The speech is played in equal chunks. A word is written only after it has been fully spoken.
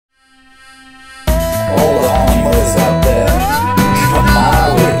All the horny mothers out there, come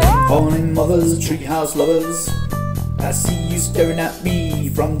my way. Horny mothers, treehouse lovers, I see you staring at me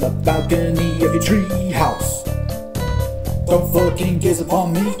from the balcony of your treehouse. Don't fucking gaze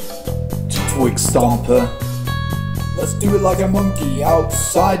upon me, twig stomper. Let's do it like a monkey,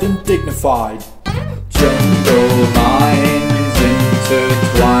 outside and dignified. Jungle minds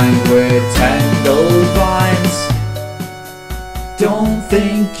intertwined with tangled vines. Don't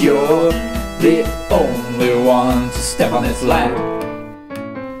think you're the only one to step on its land.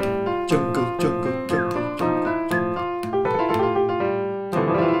 Jungle, jungle, jungle,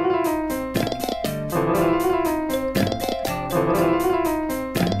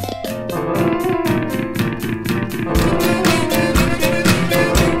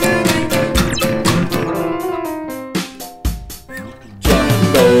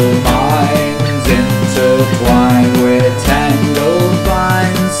 jungle minds intertwined with tangled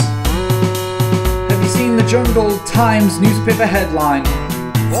vines. Have you seen the Jungle Times newspaper headline?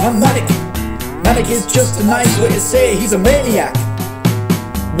 Well, manic is just a nice way to say he's a maniac.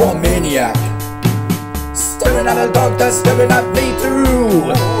 One maniac, staring at a dog that's staring at me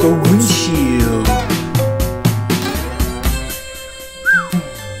through the windshield.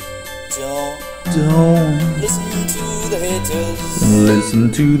 Don't listen to the haters.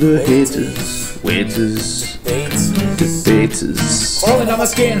 Listen to the haters. Waiters, debaters, crawling on my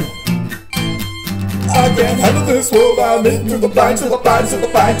skin. I can't handle this world I'm in. Through the blinds, through the blinds, through the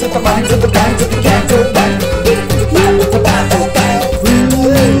blinds, through the blinds, through the blinds, through the can't go back.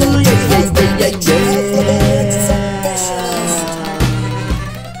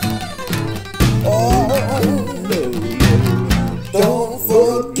 Don't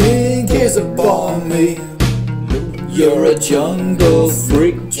fucking gaze upon me. You're a jungle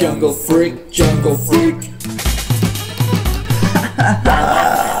freak, jungle freak, jungle freak.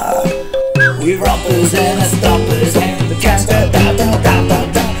 We rompers and a stompers and the cats that da da da da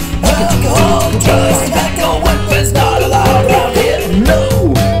da. Alcohol, drugs, tobacco, weapons not allowed around here.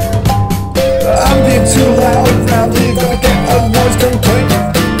 No, I'm being too loud around here. Gonna get a noise complaint.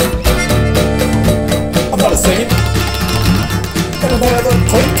 I'm not a saint, but I have a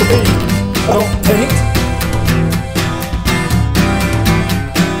claim to be. I don't paint,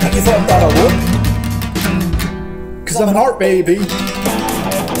 and you thought that I would, 'cause I'm an art baby.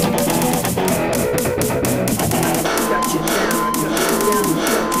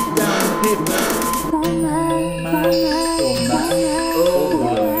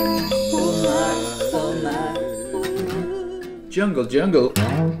 Jungle, jungle.